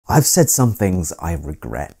I've said some things I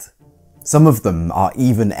regret. Some of them are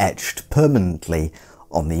even etched permanently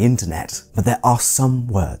on the internet, but there are some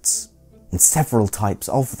words, and several types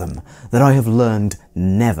of them, that I have learned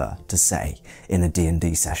never to say in a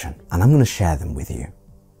D&D session, and I'm going to share them with you.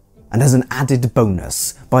 And as an added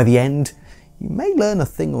bonus, by the end, you may learn a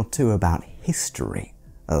thing or two about history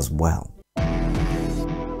as well.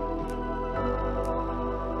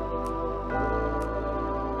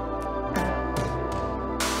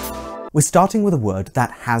 We're starting with a word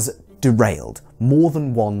that has derailed more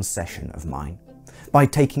than one session of mine by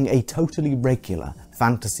taking a totally regular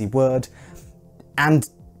fantasy word and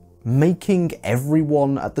making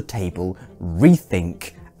everyone at the table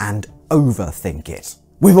rethink and overthink it.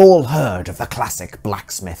 We've all heard of the classic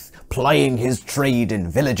blacksmith plying his trade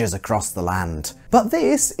in villages across the land. But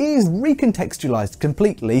this is recontextualized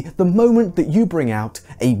completely the moment that you bring out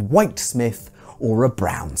a white smith or a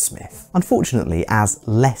brown smith. Unfortunately, as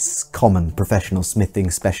less common professional smithing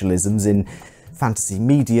specialisms in fantasy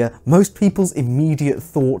media, most people's immediate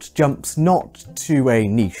thought jumps not to a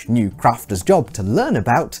niche new crafter's job to learn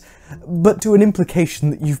about, but to an implication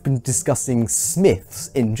that you've been discussing smiths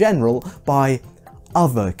in general by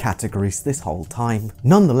other categories this whole time.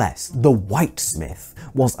 Nonetheless, the white smith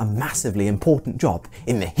was a massively important job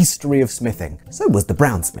in the history of smithing. So was the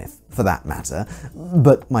brown smith, for that matter,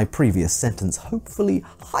 but my previous sentence hopefully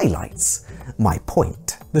highlights my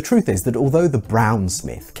point. The truth is that although the brown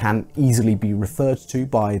smith can easily be referred to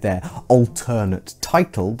by their alternate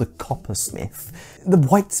title, the coppersmith, the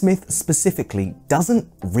white smith specifically doesn't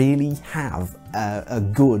really have a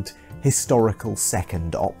good historical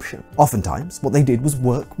second option. Oftentimes, what they did was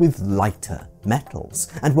work with lighter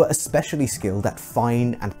metals, and were especially skilled at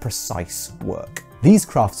fine and precise work. These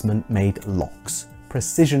craftsmen made locks,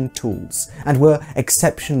 precision tools, and were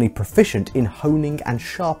exceptionally proficient in honing and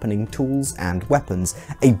sharpening tools and weapons,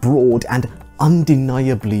 a broad and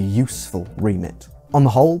undeniably useful remit. On the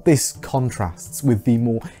whole, this contrasts with the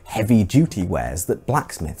more heavy-duty wares that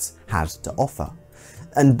blacksmiths had to offer,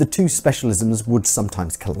 and the two specialisms would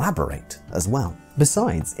sometimes collaborate as well.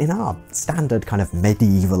 Besides, in our standard kind of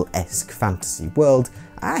medieval-esque fantasy world,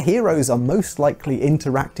 our heroes are most likely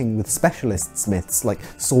interacting with specialist smiths like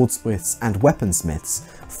swordsmiths and weaponsmiths,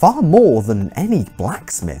 far more than any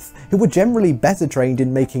blacksmith, who were generally better trained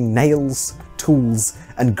in making nails, tools,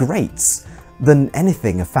 and grates than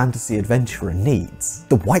anything a fantasy adventurer needs.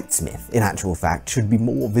 The whitesmith, in actual fact, should be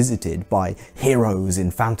more visited by heroes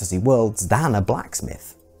in fantasy worlds than a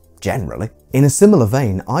blacksmith, generally. In a similar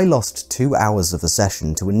vein, I lost 2 hours of a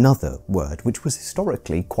session to another word which was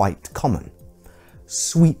historically quite common: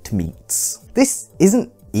 sweetmeats. This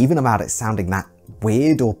isn't even about it sounding that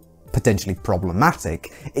weird or potentially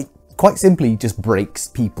problematic, it quite simply just breaks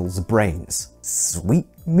people's brains.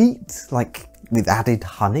 Sweetmeat? Like with added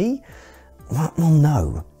honey? Well,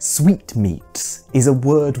 no. Sweetmeats is a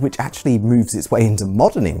word which actually moves its way into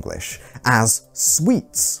modern English as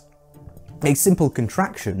sweets, a simple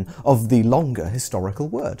contraction of the longer historical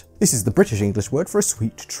word. This is the British English word for a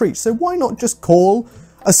sweet treat, so why not just call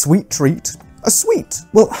a sweet treat a sweet?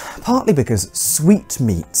 Well, partly because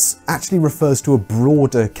sweetmeats actually refers to a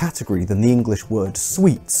broader category than the English word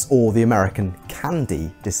sweets or the American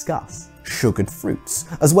candy discuss. Sugared fruits,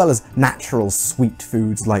 as well as natural sweet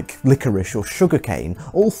foods like licorice or sugarcane,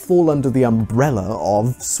 all fall under the umbrella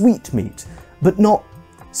of sweetmeat, but not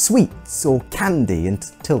sweets or candy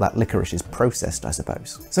until that licorice is processed, I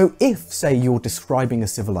suppose. So if, say, you're describing a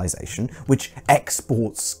civilization which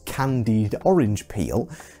exports candied orange peel,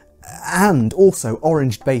 and also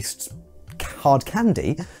orange-based hard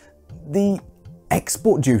candy, the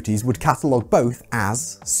export duties would catalogue both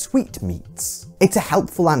as sweetmeats. It's a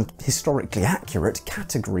helpful and historically accurate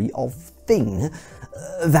category of thing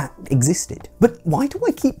that existed. But why do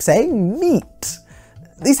I keep saying meat?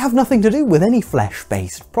 These have nothing to do with any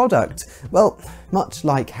flesh-based product. Well, much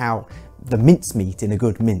like how the mincemeat in a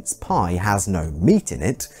good mince pie has no meat in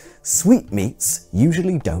it, sweetmeats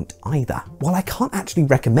usually don't either. While I can't actually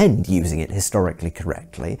recommend using it historically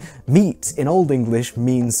correctly, meat in Old English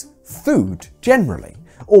means food generally,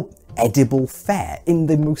 or edible fare in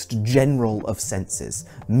the most general of senses.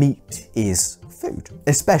 Meat is food.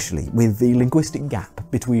 Especially with the linguistic gap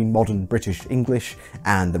between modern British English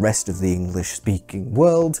and the rest of the English-speaking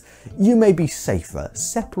world, you may be safer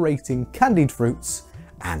separating candied fruits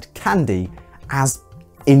and candy as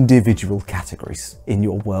individual categories in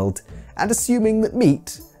your world, and assuming that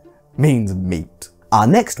meat means meat. Our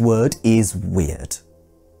next word is weird.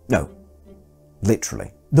 No,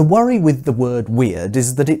 literally. The worry with the word weird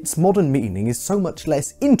is that its modern meaning is so much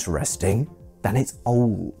less interesting than its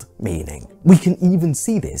old meaning. We can even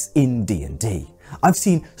see this in D&D. I've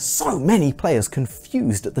seen so many players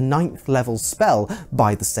confused at the 9th level spell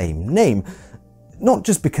by the same name, not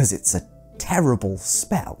just because it's a terrible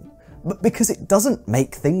spell, but because it doesn't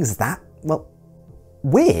make things that, well,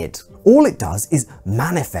 weird. All it does is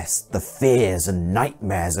manifest the fears and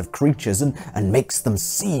nightmares of creatures and makes them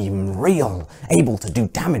seem real, able to do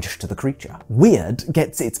damage to the creature. Weird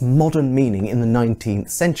gets its modern meaning in the 19th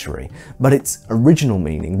century, but its original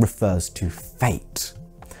meaning refers to fate.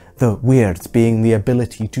 The weird being the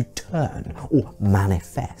ability to turn or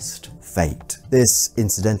manifest fate. This,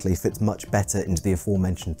 incidentally, fits much better into the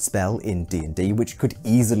aforementioned spell in D&D, which could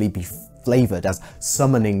easily be flavoured as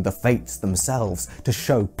summoning the fates themselves to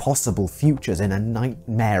show possible futures in a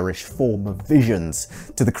nightmarish form of visions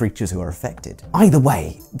to the creatures who are affected. Either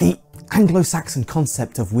way, the Anglo-Saxon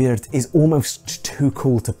concept of weird is almost too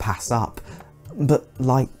cool to pass up, but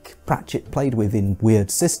like Pratchett played with in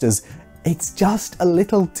Weird Sisters, it's just a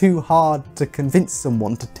little too hard to convince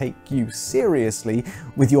someone to take you seriously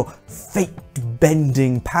with your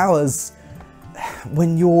fate-bending powers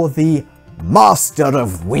when you're the Master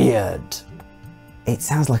of Weird. It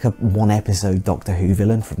sounds like a one-episode Doctor Who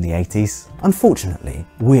villain from the 80s. Unfortunately,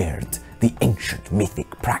 weird, the ancient mythic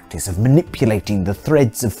practice of manipulating the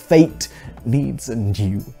threads of fate, needs a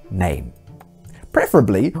new name.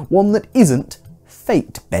 Preferably one that isn't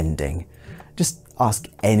fate-bending. Just ask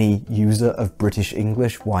any user of British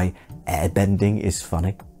English why airbending is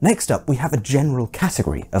funny. Next up, we have a general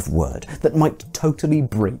category of word that might totally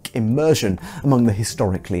break immersion among the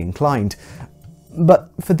historically inclined.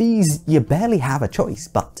 But for these, you barely have a choice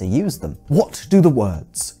but to use them. What do the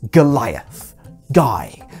words Goliath,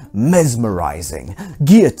 Guy, Mesmerizing,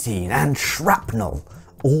 Guillotine, and Shrapnel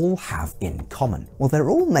all have in common? Well, they're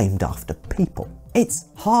all named after people. It's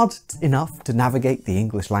hard enough to navigate the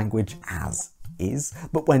English language as is,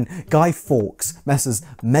 but when Guy Fawkes messes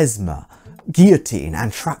Mesmer, Guillotine,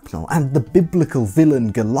 and Shrapnel, and the biblical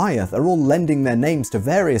villain Goliath are all lending their names to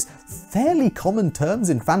various fairly common terms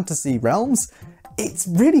in fantasy realms, it's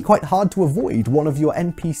really quite hard to avoid one of your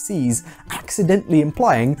NPCs accidentally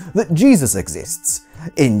implying that Jesus exists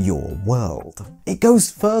in your world. It goes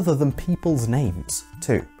further than people's names,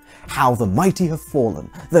 too. How the mighty have fallen,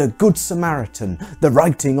 the Good Samaritan, the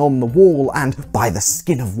writing on the wall, and by the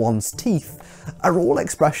skin of one's teeth are all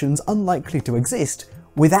expressions unlikely to exist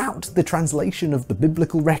without the translation of the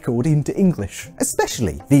biblical record into English.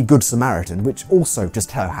 Especially the Good Samaritan, which also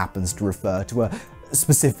just so happens to refer to a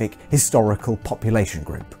specific historical population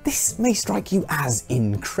group. This may strike you as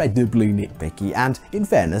incredibly nitpicky, and in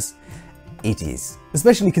fairness, it is.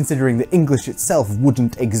 Especially considering that English itself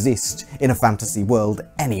wouldn't exist in a fantasy world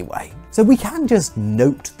anyway. So we can just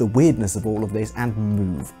note the weirdness of all of this and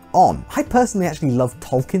move on. I personally actually love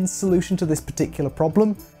Tolkien's solution to this particular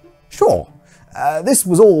problem. Sure, this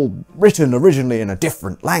was all written originally in a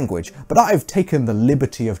different language, but I've taken the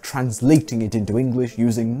liberty of translating it into English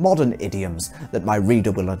using modern idioms that my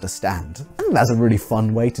reader will understand. And that's a really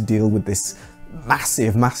fun way to deal with this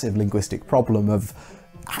massive linguistic problem of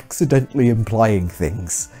accidentally implying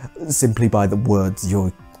things simply by the words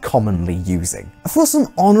you're commonly using. For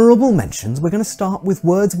some honourable mentions, we're going to start with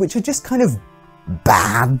words which are just kind of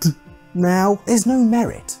bad now. There's no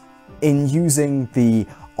merit in using the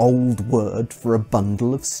old word for a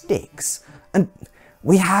bundle of sticks, and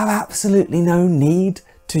we have absolutely no need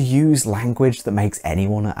to use language that makes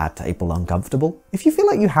anyone at our table uncomfortable. If you feel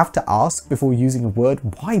like you have to ask before using a word,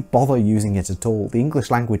 why bother using it at all? The English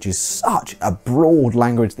language is such a broad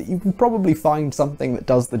language that you can probably find something that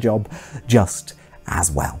does the job just as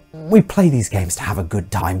well. We play these games to have a good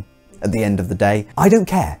time at the end of the day. I don't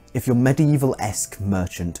care if your medieval-esque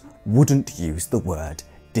merchant wouldn't use the word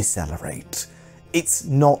decelerate. It's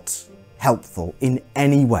not helpful in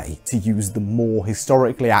any way to use the more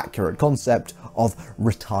historically accurate concept of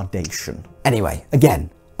retardation. Anyway, again,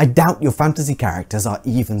 I doubt your fantasy characters are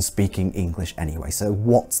even speaking English anyway, so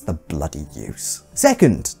what's the bloody use?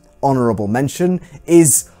 Second honourable mention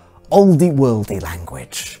is oldie-worldy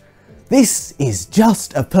language. This is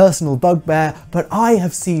just a personal bugbear, but I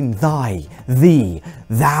have seen thy, thee,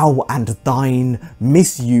 thou, and thine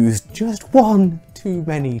misused just one too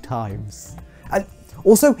many times. And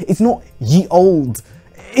also, it's not ye old.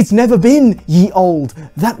 It's never been ye old.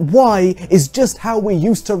 That Y is just how we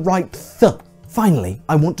used to write th. Finally,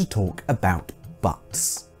 I want to talk about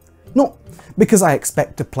buts. Not because I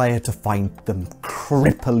expect a player to find them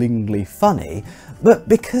cripplingly funny, but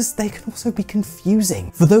because they can also be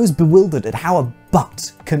confusing. For those bewildered at how a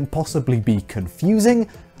butt can possibly be confusing,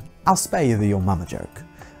 I'll spare you the your mama joke.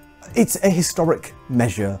 It's a historic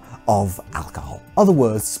measure of alcohol. Other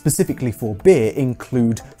words specifically for beer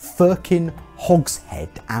include firkin, hogshead,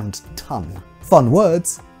 and tun. Fun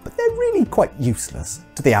words, but they're really quite useless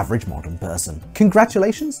to the average modern person.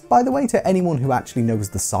 Congratulations, by the way, to anyone who actually knows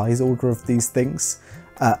the size order of these things.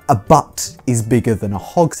 A butt is bigger than a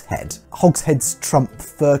hogshead. Hogsheads trump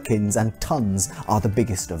firkins and tons are the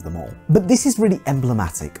biggest of them all. But this is really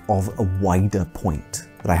emblematic of a wider point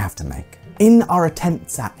that I have to make. In our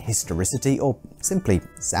attempts at historicity, or simply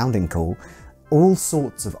sounding cool, all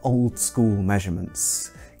sorts of old school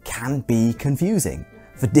measurements can be confusing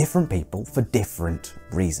for different people for different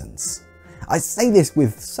reasons. I say this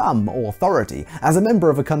with some authority, as a member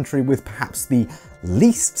of a country with perhaps the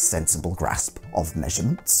least sensible grasp of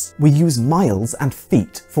measurements. We use miles and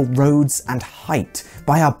feet for roads and height,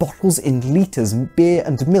 buy our bottles in litres, beer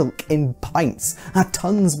and milk in pints, our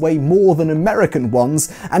tons weigh more than American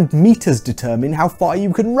ones, and meters determine how far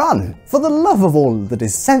you can run. For the love of all that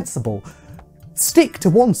is sensible, stick to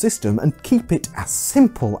one system and keep it as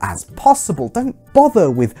simple as possible. Don't bother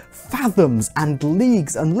with fathoms and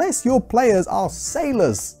leagues unless your players are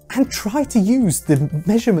sailors. And try to use the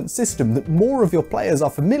measurement system that more of your players are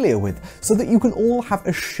familiar with, so that you can all have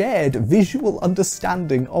a shared visual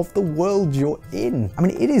understanding of the world you're in. I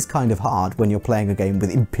mean, it is kind of hard when you're playing a game with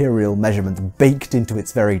imperial measurements baked into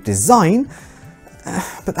its very design,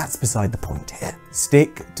 but that's beside the point here.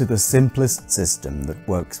 Stick to the simplest system that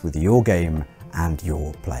works with your game and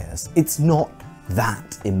your players. It's not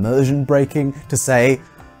that immersion breaking to say,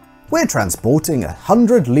 we're transporting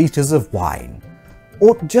 100 litres of wine,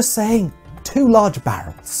 or just saying 2 large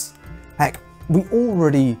barrels. Heck, we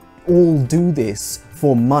already all do this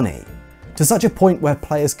for money, to such a point where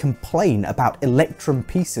players complain about electrum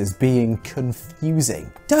pieces being confusing.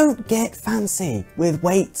 Don't get fancy with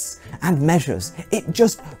weights and measures. It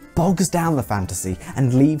just bogs down the fantasy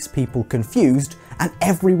and leaves people confused and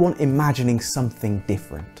everyone imagining something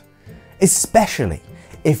different. Especially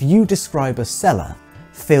if you describe a cellar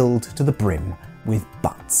filled to the brim with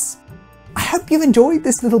butts. I hope you've enjoyed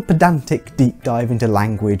this little pedantic deep dive into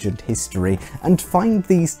language and history and find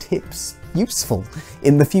these tips useful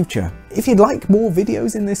in the future. If you'd like more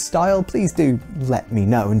videos in this style, please do let me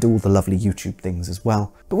know and do all the lovely YouTube things as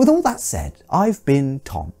well. But with all that said, I've been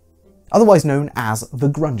Tom, otherwise known as the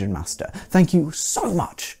Grungeon Master. Thank you so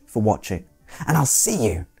much for watching, and I'll see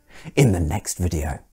you in the next video.